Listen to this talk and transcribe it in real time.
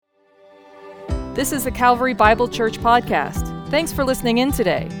This is the Calvary Bible Church podcast. Thanks for listening in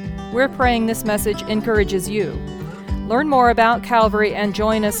today. We're praying this message encourages you. Learn more about Calvary and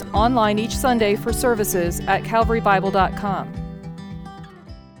join us online each Sunday for services at calvarybible.com.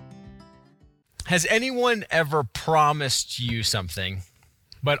 Has anyone ever promised you something,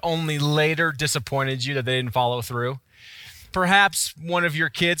 but only later disappointed you that they didn't follow through? Perhaps one of your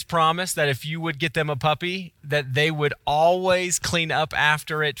kids promised that if you would get them a puppy, that they would always clean up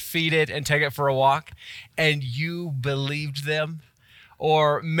after it, feed it, and take it for a walk, and you believed them.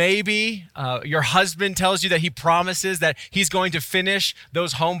 Or maybe your husband tells you that he promises that he's going to finish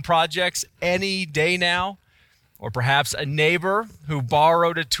those home projects any day now. Or perhaps a neighbor who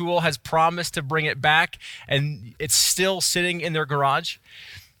borrowed a tool has promised to bring it back and it's still sitting in their garage.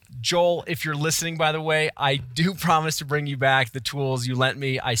 Joel, if you're listening, by the way, I do promise to bring you back the tools you lent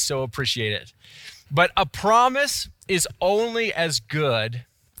me. I so appreciate it. But a promise is only as good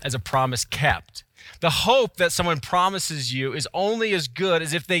as a promise kept. The hope that someone promises you is only as good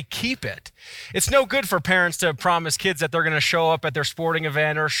as if they keep it. It's no good for parents to promise kids that they're going to show up at their sporting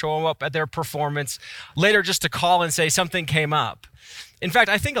event or show up at their performance later just to call and say something came up. In fact,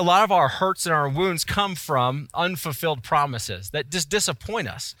 I think a lot of our hurts and our wounds come from unfulfilled promises that just disappoint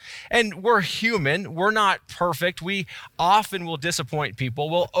us. And we're human. We're not perfect. We often will disappoint people.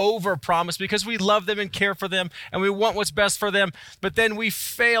 We'll overpromise because we love them and care for them and we want what's best for them. But then we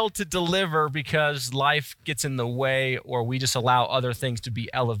fail to deliver because life gets in the way or we just allow other things to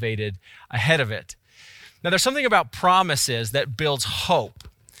be elevated ahead of it. Now, there's something about promises that builds hope.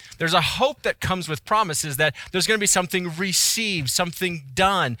 There's a hope that comes with promises that there's going to be something received, something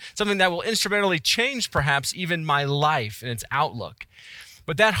done, something that will instrumentally change perhaps even my life and its outlook.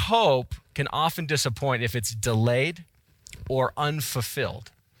 But that hope can often disappoint if it's delayed or unfulfilled.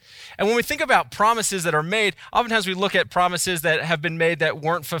 And when we think about promises that are made, oftentimes we look at promises that have been made that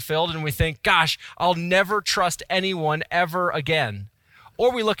weren't fulfilled and we think, gosh, I'll never trust anyone ever again.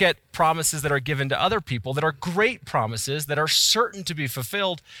 Or we look at promises that are given to other people that are great promises that are certain to be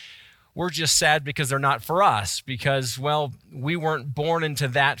fulfilled. We're just sad because they're not for us because, well, we weren't born into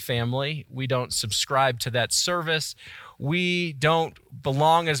that family. We don't subscribe to that service. We don't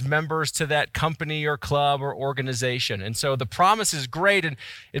belong as members to that company or club or organization. And so the promise is great and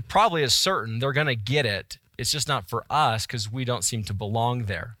it probably is certain they're going to get it. It's just not for us because we don't seem to belong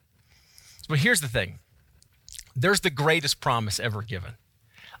there. But here's the thing. There's the greatest promise ever given.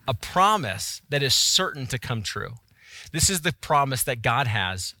 A promise that is certain to come true. This is the promise that God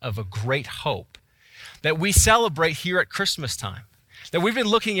has of a great hope that we celebrate here at Christmas time. That we've been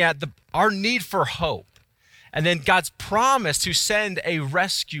looking at our need for hope. And then God's promise to send a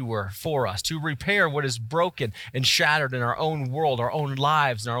rescuer for us to repair what is broken and shattered in our own world, our own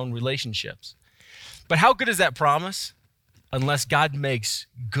lives, and our own relationships. But how good is that promise? Unless God makes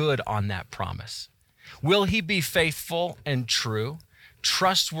good on that promise. Will he be faithful and true?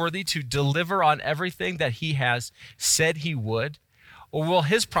 Trustworthy to deliver on everything that he has said he would? Or will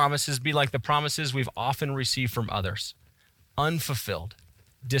his promises be like the promises we've often received from others? Unfulfilled,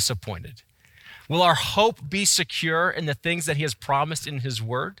 disappointed. Will our hope be secure in the things that he has promised in his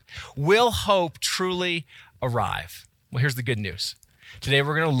word? Will hope truly arrive? Well, here's the good news. Today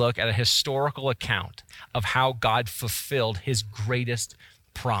we're going to look at a historical account of how God fulfilled his greatest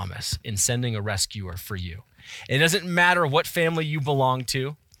promise in sending a rescuer for you. It doesn't matter what family you belong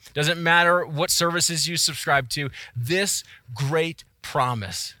to. It doesn't matter what services you subscribe to. This great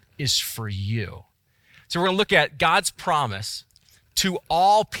promise is for you. So we're going to look at God's promise to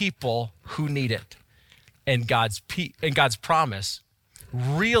all people who need it and God's promise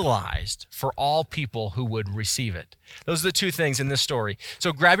realized for all people who would receive it. Those are the two things in this story.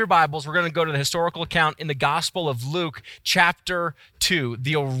 So grab your Bibles. We're going to go to the historical account in the Gospel of Luke, chapter 2,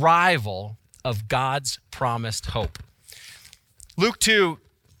 the arrival of God's promised hope. Luke 2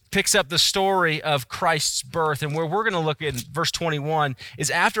 picks up the story of Christ's birth, and where we're going to look at verse 21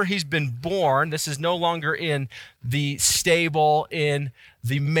 is after he's been born. This is no longer in the stable, in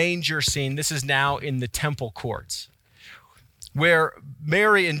the manger scene. This is now in the temple courts, where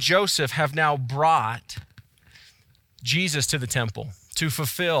Mary and Joseph have now brought Jesus to the temple to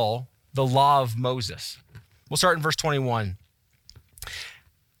fulfill the law of Moses. We'll start in verse 21.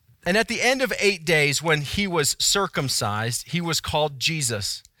 And at the end of 8 days, when he was circumcised, he was called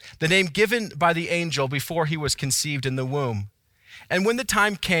Jesus, the name given by the angel before he was conceived in the womb. And when the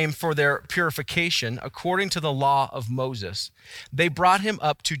time came for their purification, according to the law of Moses, they brought him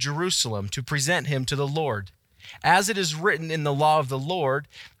up to Jerusalem to present him to the Lord. As it is written in the law of the Lord,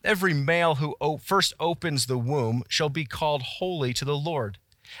 every male who first opens the womb shall be called holy to the Lord.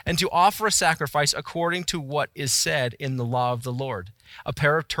 and to offer a sacrifice according to what is said in the law of the Lord, a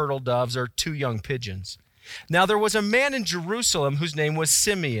pair of turtle doves or 2 young pigeons. Now there was a man in Jerusalem whose name was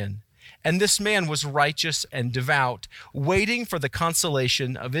Simeon, and this man was righteous and devout, waiting for the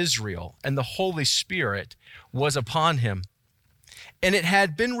consolation of Israel, and the Holy Spirit was upon him. And it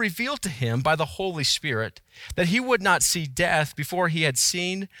had been revealed to him by the Holy Spirit that he would not see death before he had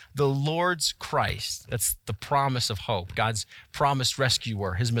seen the Lord's Christ. That's the promise of hope, God's promised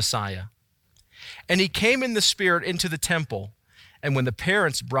rescuer, his Messiah. And he came in the Spirit into the temple. And when the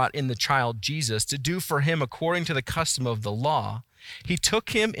parents brought in the child Jesus to do for him according to the custom of the law, he took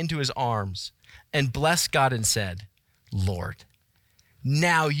him into his arms and blessed God and said, Lord,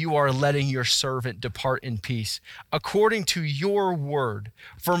 now you are letting your servant depart in peace, according to your word.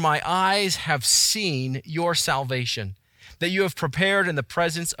 For my eyes have seen your salvation, that you have prepared in the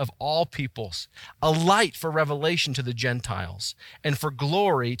presence of all peoples, a light for revelation to the Gentiles, and for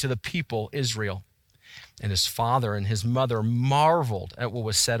glory to the people Israel. And his father and his mother marveled at what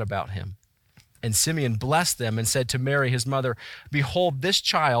was said about him. And Simeon blessed them and said to Mary, his mother, Behold, this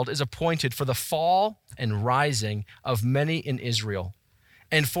child is appointed for the fall and rising of many in Israel,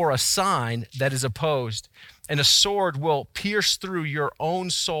 and for a sign that is opposed, and a sword will pierce through your own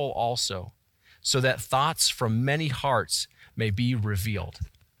soul also, so that thoughts from many hearts may be revealed.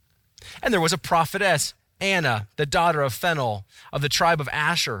 And there was a prophetess, Anna, the daughter of Phanuel, of the tribe of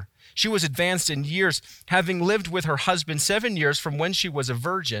Asher. She was advanced in years, having lived with her husband 7 years from when she was a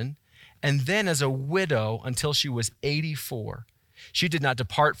virgin, and then as a widow until she was 84. She did not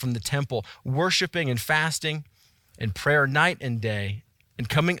depart from the temple, worshiping and fasting and prayer night and day. And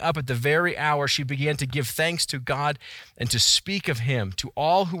coming up at the very hour, she began to give thanks to God and to speak of him to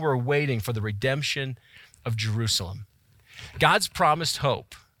all who were waiting for the redemption of Jerusalem. God's promised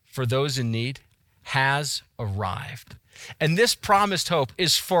hope for those in need has arrived. And this promised hope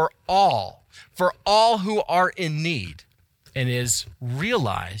is for all who are in need, and is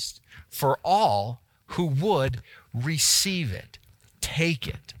realized for all who would receive it, take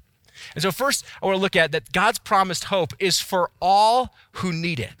it. And so first, I want to look at that God's promised hope is for all who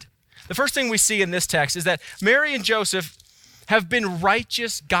need it. The first thing we see in this text is that Mary and Joseph have been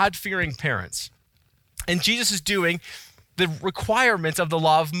righteous, God-fearing parents. And Jesus is doing the requirements of the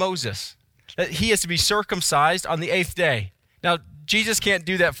law of Moses, that he is to be circumcised on the 8th day. Now, Jesus can't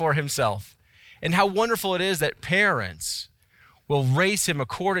do that for himself. And how wonderful it is that parents will raise him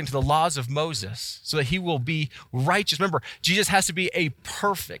according to the laws of Moses so that he will be righteous. Remember, Jesus has to be a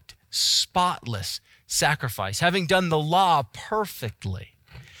perfect, spotless sacrifice, having done the law perfectly.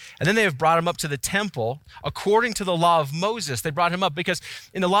 And then they have brought him up to the temple according to the law of Moses. They brought him up because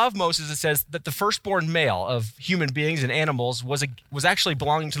in the law of Moses, it says that the firstborn male of human beings and animals was actually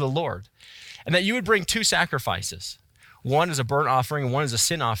belonging to the Lord. And that you would bring 2 sacrifices. One is a burnt offering and one is a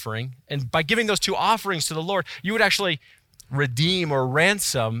sin offering. And by giving those 2 offerings to the Lord, you would actually redeem or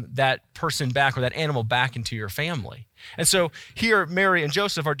ransom that person back or that animal back into your family. And so here, Mary and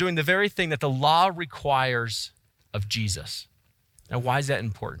Joseph are doing the very thing that the law requires of Jesus. Now, why is that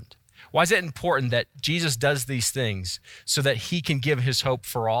important? Why is it important that Jesus does these things so that he can give his hope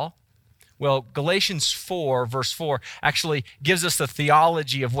for all? Well, Galatians 4, verse 4, actually gives us the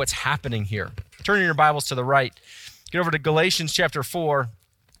theology of what's happening here. Turn in your Bibles to the right. Get over to Galatians chapter 4.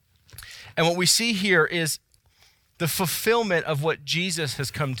 And what we see here is the fulfillment of what Jesus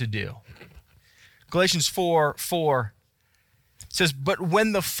has come to do. Galatians 4:4 says, But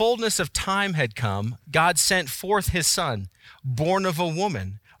when the fullness of time had come, God sent forth his son, born of a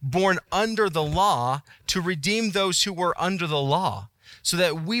woman, born under the law, to redeem those who were under the law, so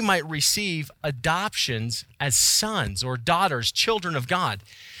that we might receive adoptions as sons or daughters, children of God.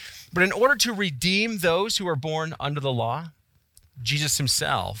 But in order to redeem those who are born under the law, Jesus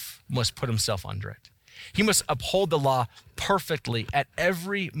himself must put himself under it. He must uphold the law perfectly at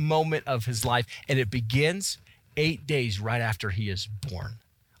every moment of his life, and it begins 8 days right after he is born,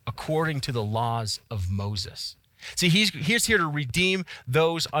 according to the laws of Moses. See, he's here to redeem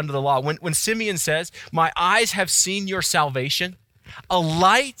those under the law. When Simeon says, My eyes have seen your salvation, a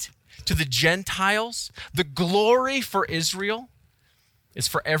light to the Gentiles, the glory for Israel, is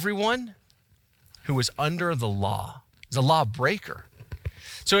for everyone who is under the law, is a lawbreaker.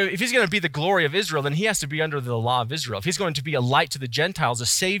 So if he's going to be the glory of Israel, then he has to be under the law of Israel. If he's going to be a light to the Gentiles, a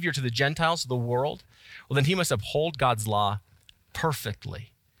savior to the Gentiles, of the world, well, then he must uphold God's law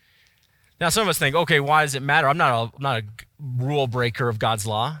perfectly. Now, some of us think, okay, why does it matter? I'm not a rule breaker of God's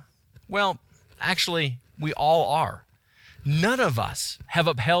law. Well, actually, we all are. None of us have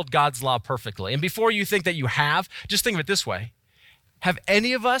upheld God's law perfectly. And before you think that you have, just think of it this way. Have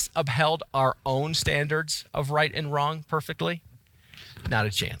any of us upheld our own standards of right and wrong perfectly? Not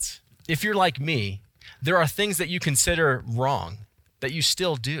a chance. If you're like me, there are things that you consider wrong that you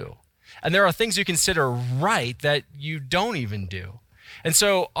still do. And there are things you consider right that you don't even do. And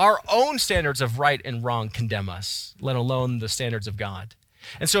so our own standards of right and wrong condemn us, let alone the standards of God.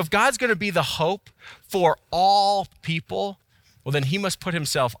 And so if God's going to be the hope for all people, well, then he must put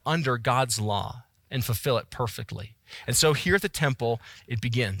himself under God's law and fulfill it perfectly. And so here at the temple, it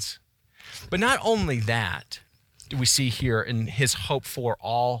begins. But not only that do we see here in his hope for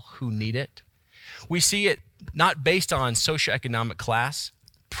all who need it. We see it not based on socioeconomic class,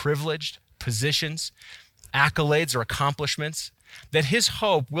 privileged positions, accolades, or accomplishments, that his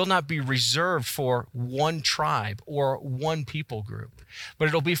hope will not be reserved for one tribe or one people group, but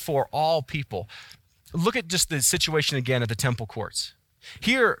it'll be for all people. Look at just the situation again at the temple courts.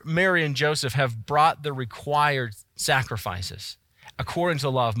 Here, Mary and Joseph have brought the required sacrifices according to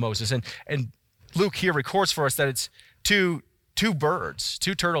the law of Moses. And Luke here records for us that it's two birds,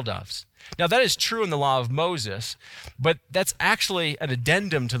 two turtle doves. Now, that is true in the law of Moses, but that's actually an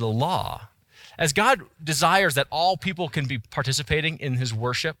addendum to the law. As God desires that all people can be participating in his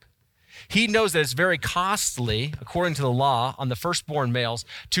worship, he knows that it's very costly, according to the law, on the firstborn males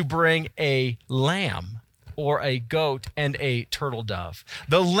to bring a lamb or a goat and a turtle dove.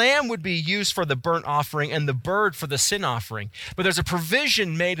 The lamb would be used for the burnt offering and the bird for the sin offering. But there's a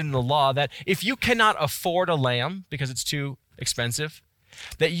provision made in the law that if you cannot afford a lamb because it's too expensive,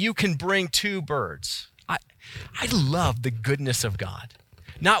 that you can bring two birds. I love the goodness of God.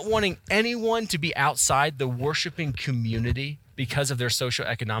 Not wanting anyone to be outside the worshiping community because of their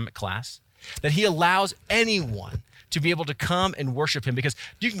socioeconomic class, that he allows anyone to be able to come and worship him because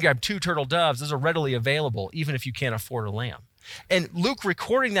you can grab two turtle doves. Those are readily available, even if you can't afford a lamb. And Luke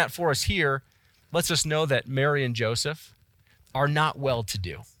recording that for us here lets us know that Mary and Joseph are not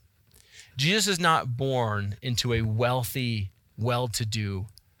well-to-do. Jesus is not born into a wealthy, well-to-do,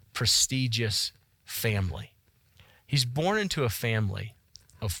 prestigious family. He's born into a family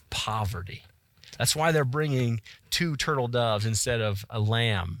of poverty. That's why they're bringing two turtle doves instead of a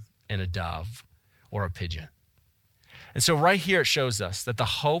lamb and a dove or a pigeon. And so right here it shows us that the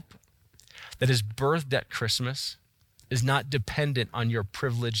hope that is birthed at Christmas is not dependent on your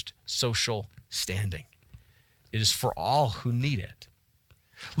privileged social standing. It is for all who need it.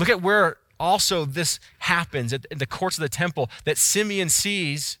 Look at where also this happens in the courts of the temple, that Simeon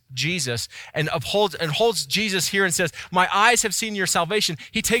sees Jesus and holds Jesus here and says, "My eyes have seen your salvation."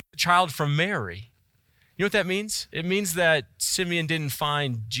 He takes the child from Mary. You know what that means? It means that Simeon didn't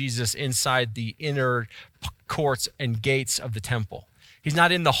find Jesus inside the inner courts and gates of the temple. He's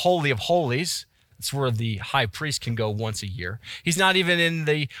not in the Holy of Holies. It's where the high priest can go once a year. He's not even in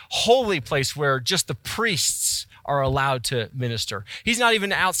the holy place where just the priests are allowed to minister. He's not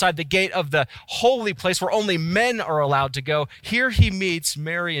even outside the gate of the holy place where only men are allowed to go. Here he meets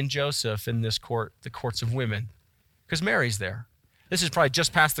Mary and Joseph in this court, the courts of women, because Mary's there. This is probably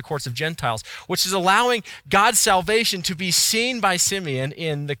just past the courts of Gentiles, which is allowing God's salvation to be seen by Simeon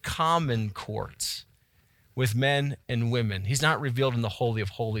in the common courts with men and women. He's not revealed in the Holy of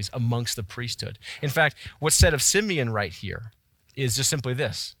Holies amongst the priesthood. In fact, what's said of Simeon right here is just simply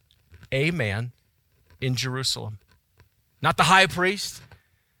this: a man in Jerusalem. Not the high priest,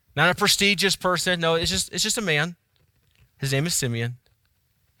 not a prestigious person. No, it's just a man. His name is Simeon.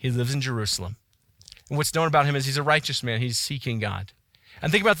 He lives in Jerusalem. And what's known about him is he's a righteous man. He's seeking God.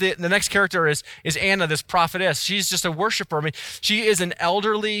 And think about the next character is Anna, this prophetess. She's just a worshiper. I mean, she is an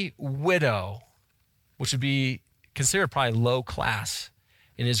elderly widow, which would be considered probably low class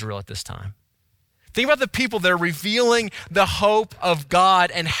in Israel at this time. Think about the people that are revealing the hope of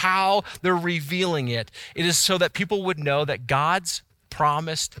God and how they're revealing it. It is so that people would know that God's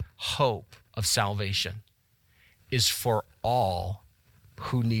promised hope of salvation is for all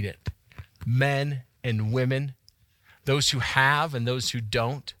who need it. Men and women, those who have and those who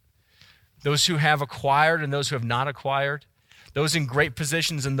don't, those who have acquired and those who have not acquired, those in great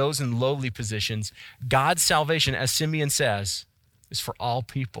positions and those in lowly positions. God's salvation, as Simeon says, is for all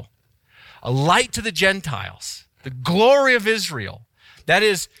people. A light to the Gentiles, the glory of Israel. That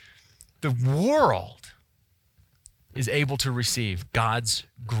is, the world is able to receive God's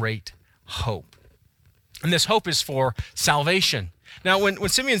great hope. And this hope is for salvation. Now, when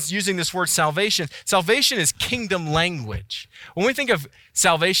Simeon's using this word salvation, salvation is kingdom language. When we think of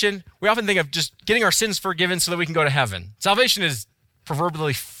salvation, we often think of just getting our sins forgiven so that we can go to heaven. Salvation is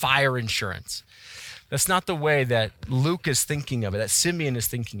proverbially fire insurance. That's not the way that Luke is thinking of it, that Simeon is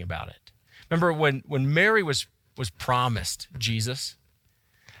thinking about it. Remember when Mary was promised Jesus,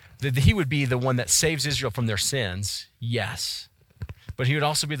 that he would be the one that saves Israel from their sins, yes. But he would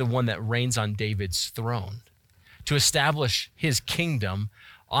also be the one that reigns on David's throne. to establish his kingdom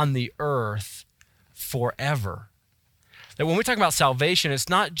on the earth forever. That when we talk about salvation, it's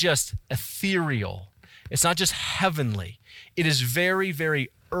not just ethereal. It's not just heavenly. It is very, very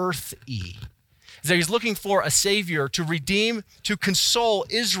earthy. So he's looking for a savior to redeem, to console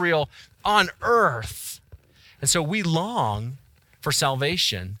Israel on earth. And so we long for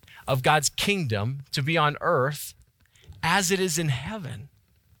salvation of God's kingdom to be on earth as it is in heaven.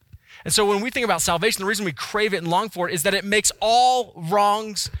 And so when we think about salvation, the reason we crave it and long for it is that it makes all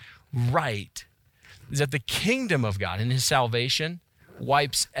wrongs right. Is that the kingdom of God and his salvation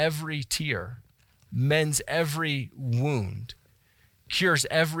wipes every tear, mends every wound, cures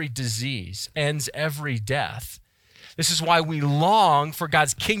every disease, ends every death. This is why we long for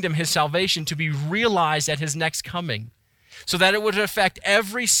God's kingdom, his salvation, to be realized at his next coming, so that it would affect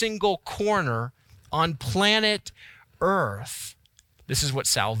every single corner on planet Earth. This is what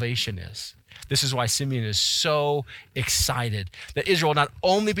salvation is. This is why Simeon is so excited that Israel will not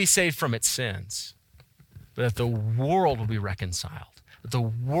only be saved from its sins, but that the world will be reconciled, that the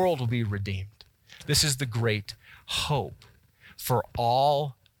world will be redeemed. This is the great hope for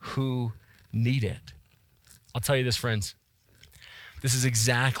all who need it. I'll tell you this, friends. This is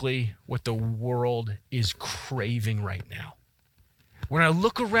exactly what the world is craving right now. When I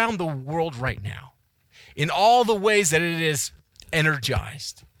look around the world right now, in all the ways that it is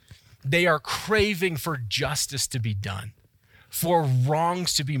energized, they are craving for justice to be done, for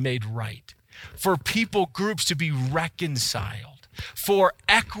wrongs to be made right, for people groups to be reconciled, for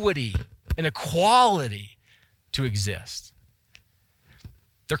equity and equality to exist.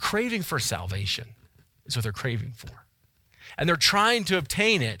 They're craving for salvation, is what they're craving for. And they're trying to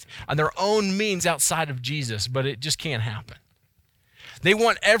obtain it on their own means outside of Jesus, but it just can't happen. They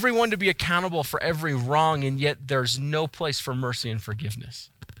want everyone to be accountable for every wrong, and yet there's no place for mercy and forgiveness,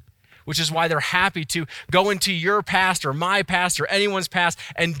 which is why they're happy to go into your past or my past or anyone's past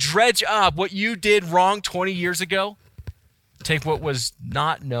and dredge up what you did wrong 20 years ago. Take what was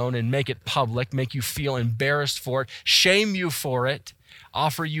not known and make it public, make you feel embarrassed for it, shame you for it,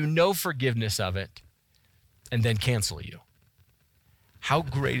 offer you no forgiveness of it, and then cancel you. How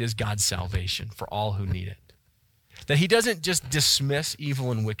great is God's salvation for all who need it? That he doesn't just dismiss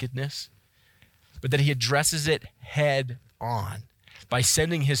evil and wickedness, but that he addresses it head on by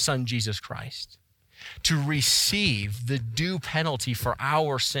sending his son Jesus Christ to receive the due penalty for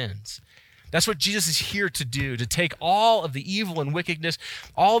our sins. That's what Jesus is here to do, to take all of the evil and wickedness,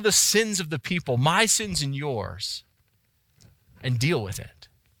 all the sins of the people, my sins and yours, and deal with it.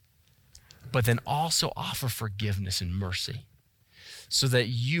 But then also offer forgiveness and mercy so that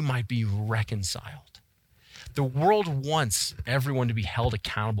you might be reconciled. The world wants everyone to be held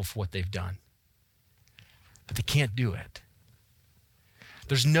accountable for what they've done, but they can't do it.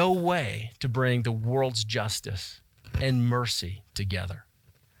 There's no way to bring the world's justice and mercy together.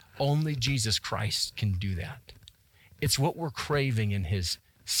 Only Jesus Christ can do that. It's what we're craving in his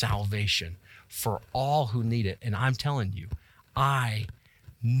salvation for all who need it. And I'm telling you, I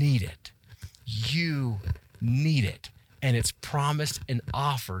need it. You need it. And it's promised and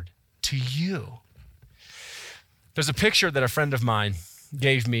offered to you. There's a picture that a friend of mine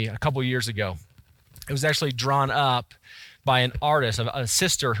gave me a couple years ago. It was actually drawn up by an artist, a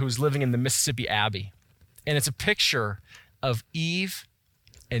sister who was living in the Mississippi Abbey. And it's a picture of Eve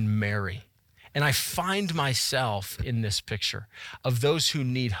and Mary. And I find myself in this picture of those who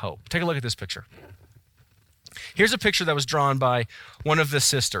need hope. Take a look at this picture. Here's a picture that was drawn by one of the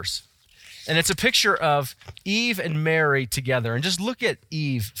sisters. And it's a picture of Eve and Mary together. And just look at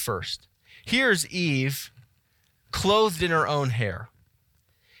Eve first. Here's Eve clothed in her own hair.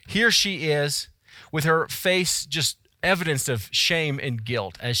 Here she is with her face just evidence of shame and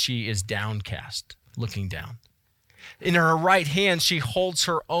guilt as she is downcast, looking down. In her right hand, she holds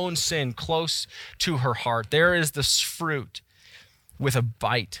her own sin close to her heart. There is this fruit with a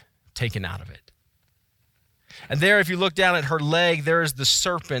bite taken out of it. And there, if you look down at her leg, there is the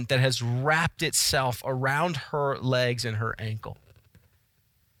serpent that has wrapped itself around her legs and her ankle.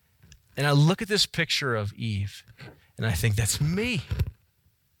 And I look at this picture of Eve, and I think, that's me.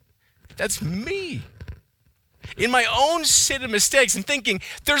 That's me. In my own sin and mistakes, and thinking,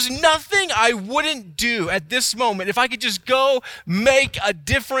 there's nothing I wouldn't do at this moment if I could just go make a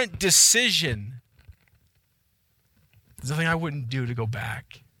different decision. There's nothing I wouldn't do to go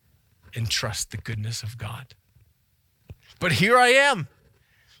back and trust the goodness of God. But here I am,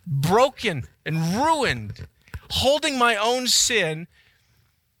 broken and ruined, holding my own sin,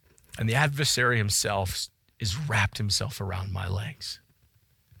 and the adversary himself is wrapped himself around my legs.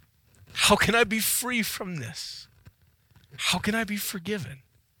 How can I be free from this? How can I be forgiven?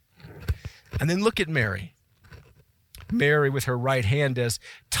 And then look at Mary. Mary with her right hand has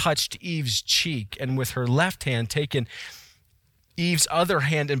touched Eve's cheek, and with her left hand taken Eve's other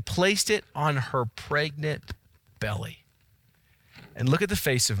hand and placed it on her pregnant belly. And look at the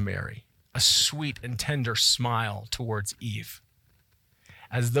face of Mary, a sweet and tender smile towards Eve,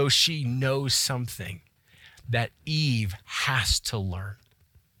 as though she knows something that Eve has to learn.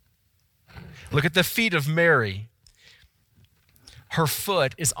 Look at the feet of Mary. Her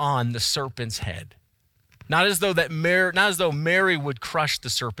foot is on the serpent's head. Not as though Mary would crush the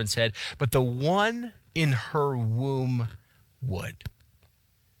serpent's head, but the one in her womb would.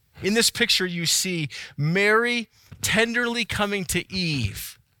 In this picture, you see Mary tenderly coming to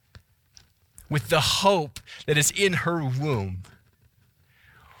Eve with the hope that is in her womb.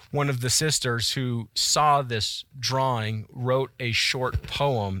 One of the sisters who saw this drawing wrote a short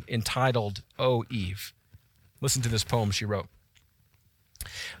poem entitled, "O Eve." Listen to this poem she wrote.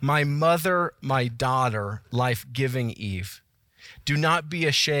 My mother, my daughter, life-giving Eve, do not be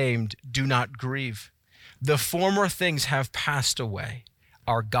ashamed, do not grieve. The former things have passed away.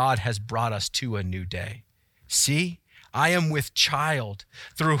 Our God has brought us to a new day. See, I am with child,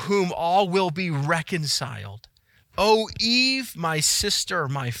 through whom all will be reconciled. O Eve, my sister,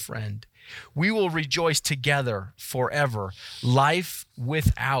 my friend, we will rejoice together forever, life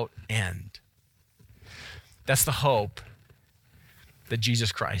without end. That's the hope that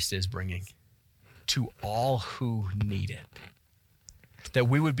Jesus Christ is bringing to all who need it. That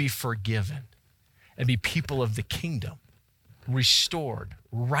we would be forgiven and be people of the kingdom, restored,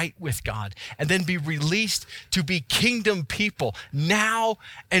 right with God, and then be released to be kingdom people now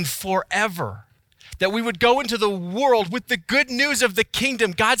and forever. That we would go into the world with the good news of the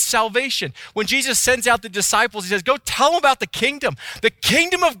kingdom, God's salvation. When Jesus sends out the disciples, he says, go tell them about the kingdom. The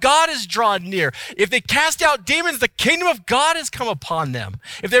kingdom of God is drawn near. If they cast out demons, the kingdom of God has come upon them.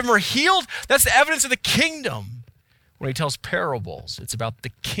 If they were healed, that's the evidence of the kingdom. When he tells parables, it's about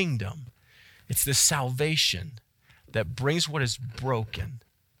the kingdom. It's the salvation that brings what is broken,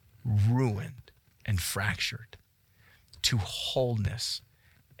 ruined, and fractured to wholeness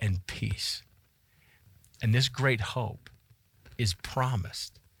and peace. And this great hope is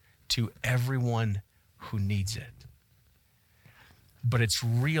promised to everyone who needs it. But it's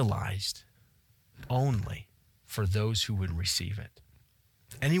realized only for those who would receive it.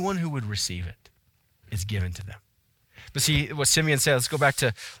 Anyone who would receive it is given to them. But see what Simeon said. Let's go back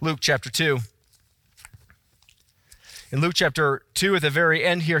to Luke chapter 2. In Luke chapter 2, at the very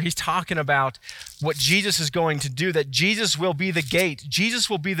end here, he's talking about what Jesus is going to do, that Jesus will be the gate. Jesus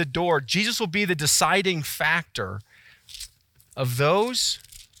will be the door. Jesus will be the deciding factor of those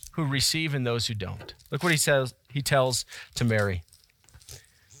who receive and those who don't. Look what he says. He tells to Mary.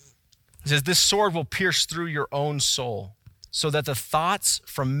 He says, this sword will pierce through your own soul so that the thoughts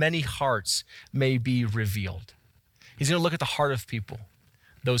from many hearts may be revealed. He's going to look at the heart of people,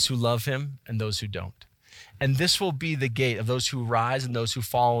 those who love him and those who don't. And this will be the gate of those who rise and those who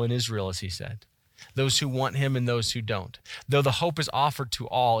fall in Israel, as he said. Those who want him and those who don't. Though the hope is offered to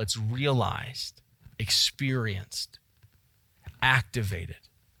all, it's realized, experienced, activated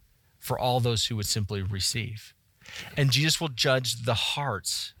for all those who would simply receive. And Jesus will judge the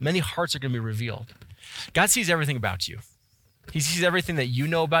hearts. Many hearts are going to be revealed. God sees everything about you. He sees everything that you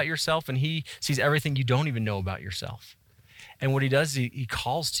know about yourself, and he sees everything you don't even know about yourself. And what he does, he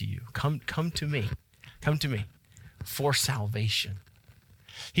calls to you. Come to me. Come to me for salvation.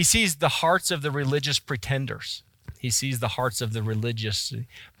 He sees the hearts of the religious pretenders. He sees the hearts of the religious,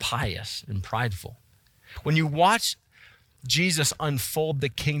 pious, and prideful. When you watch Jesus unfold the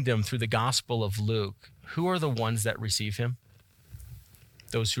kingdom through the Gospel of Luke, who are the ones that receive him?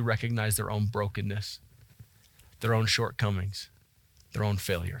 Those who recognize their own brokenness, their own shortcomings, their own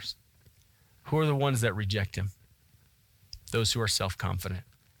failures. Who are the ones that reject him? Those who are self-confident,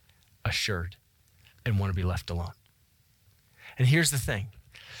 assured, and want to be left alone. And here's the thing.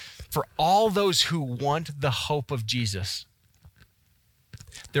 For all those who want the hope of Jesus,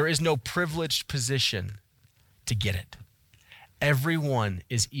 there is no privileged position to get it. Everyone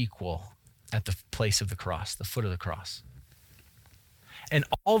is equal at the place of the cross, the foot of the cross. And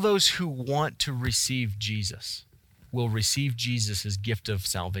all those who want to receive Jesus will receive Jesus' gift of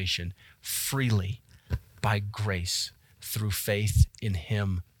salvation freely by grace through faith in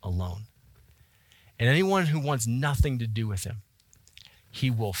him alone. And anyone who wants nothing to do with him,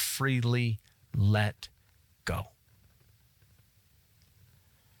 he will freely let go.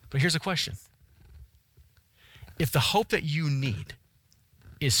 But here's a question. If the hope that you need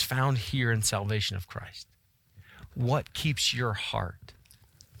is found here in salvation of Christ, what keeps your heart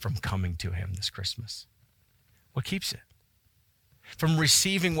from coming to him this Christmas? What keeps it? from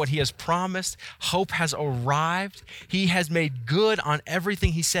receiving what he has promised. Hope has arrived. He has made good on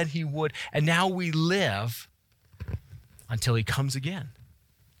everything he said he would, and now we live until he comes again.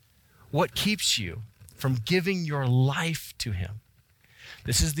 What keeps you from giving your life to him?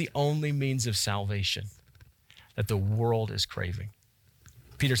 This is the only means of salvation that the world is craving.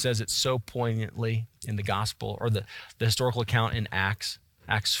 Peter says it so poignantly in the gospel, or the historical account in Acts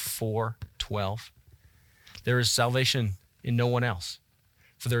 4:12. There is salvation in no one else,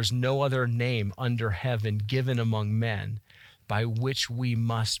 for there is no other name under heaven given among men by which we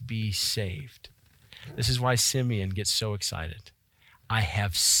must be saved. This is why Simeon gets so excited. I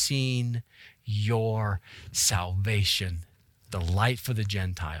have seen your salvation, the light for the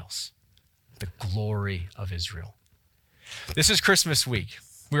Gentiles, the glory of Israel. This is Christmas week.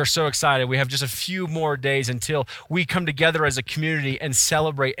 We are so excited. We have just a few more days until we come together as a community and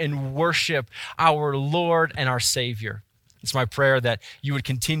celebrate and worship our Lord and our Savior. It's my prayer that you would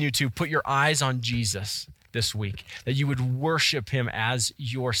continue to put your eyes on Jesus this week, that you would worship him as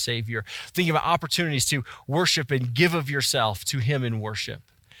your Savior. Think about opportunities to worship and give of yourself to him in worship.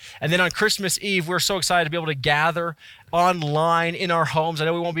 And then on Christmas Eve, we're so excited to be able to gather online in our homes. I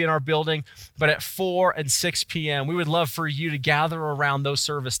know we won't be in our building, but at 4 and 6 p.m., we would love for you to gather around those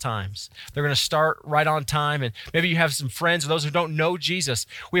service times. They're going to start right on time, and maybe you have some friends or those who don't know Jesus.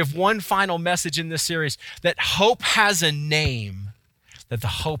 We have one final message in this series, that hope has a name, that the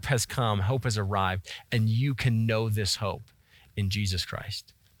hope has come, hope has arrived, and you can know this hope in Jesus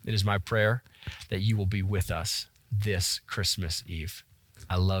Christ. It is my prayer that you will be with us this Christmas Eve.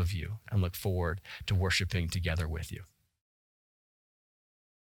 I love you and look forward to worshiping together with you.